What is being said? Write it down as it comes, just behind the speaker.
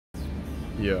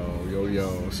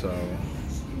Yo, so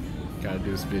gotta do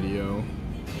this video,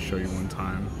 show you one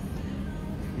time,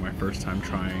 my first time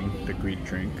trying the Greek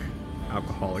drink,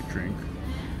 alcoholic drink,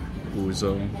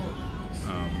 Ouzo.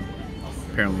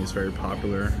 Apparently it's very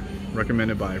popular,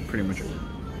 recommended by pretty much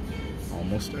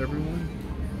almost everyone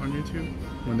on YouTube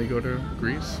when they go to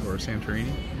Greece or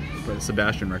Santorini. But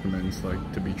Sebastian recommends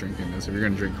like to be drinking this. If you're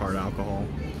gonna drink hard alcohol,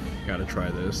 you gotta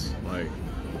try this. Like,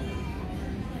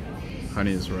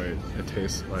 Honey is right, it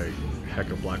tastes like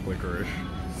heck of black licorice.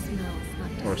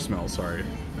 Smells, sorry,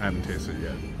 I haven't tasted it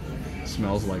yet. It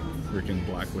smells like freaking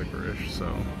black licorice,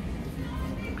 so.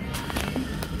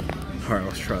 Alright,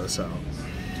 let's try this out.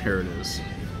 Here it is.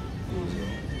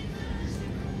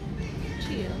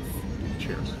 Cheers.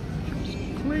 Cheers.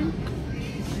 Clink.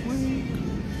 Clink.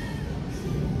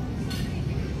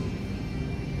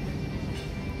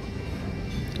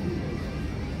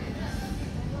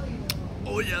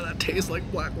 Oh yeah, that tastes like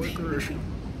black licorice.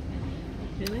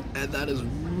 Really? And that is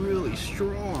really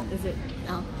strong. Is it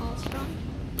alcohol strong?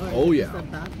 Or Oh yeah. Is the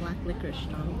black licorice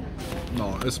strong?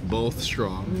 No, it's both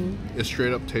strong. It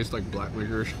straight up tastes like black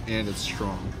licorice and it's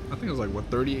strong. I think it was like, what,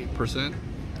 38%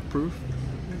 proof?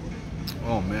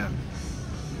 Oh man.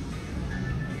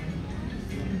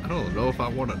 I don't know if I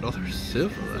want another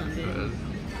sip of that, man.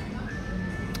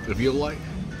 If you like,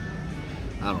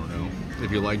 I don't know,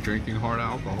 if you like drinking hard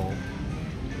alcohol.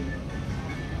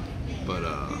 But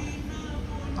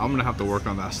I'm gonna have to work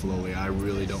on that slowly. I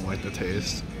really don't like the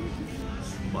taste.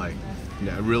 Like,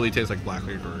 yeah, it really tastes like black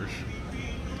licorice.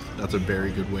 That's a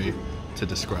very good way to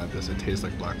describe this. It tastes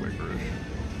like black licorice.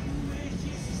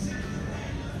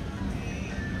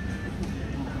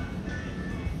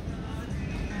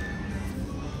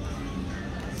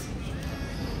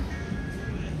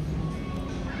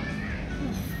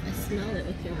 I smell it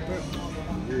with your burp.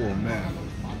 Oh man.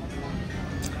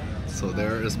 So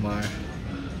there is my,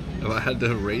 if I had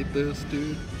to rate this,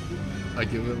 dude, I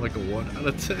give it like a 1 out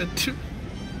of 10, dude.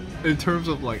 In terms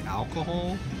of like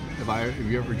alcohol, if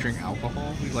you ever drink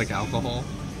alcohol, you like alcohol,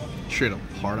 straight up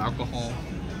hard alcohol,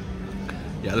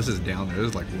 yeah, this is down there. This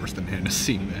is like worse than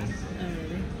Hennessy, man. Oh,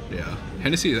 really? Yeah,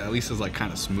 Hennessy at least is like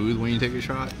kind of smooth when you take a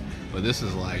shot, but this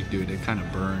is like, dude, it kind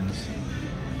of burns.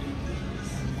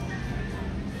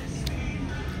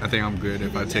 I think I'm good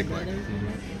if I take like,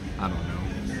 I don't know.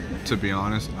 To be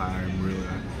honest, I'm really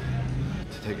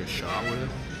to take a shot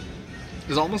with.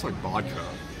 It's almost like vodka,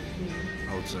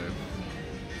 I would say.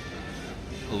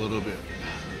 A little bit.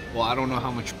 Well, I don't know how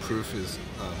much proof is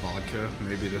vodka.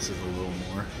 Maybe this is a little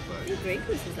more. But Grey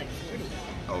Goose is like 40.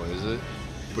 oh, is it?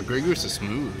 But Grey Goose is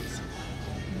smooth.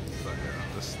 But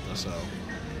yeah, that's how.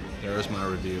 There's my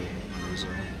review on Ouzo.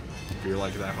 If you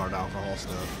like that hard alcohol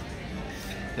stuff,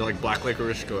 if you like black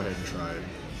licorice, go ahead and try it.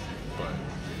 But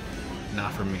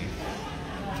not for me.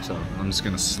 So I'm just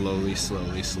gonna slowly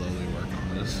work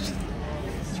on this.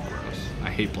 It's gross. I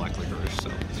hate black licorice,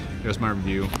 so here's my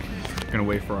review. Gonna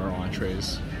wait for our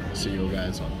entrees. See you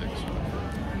guys on next one.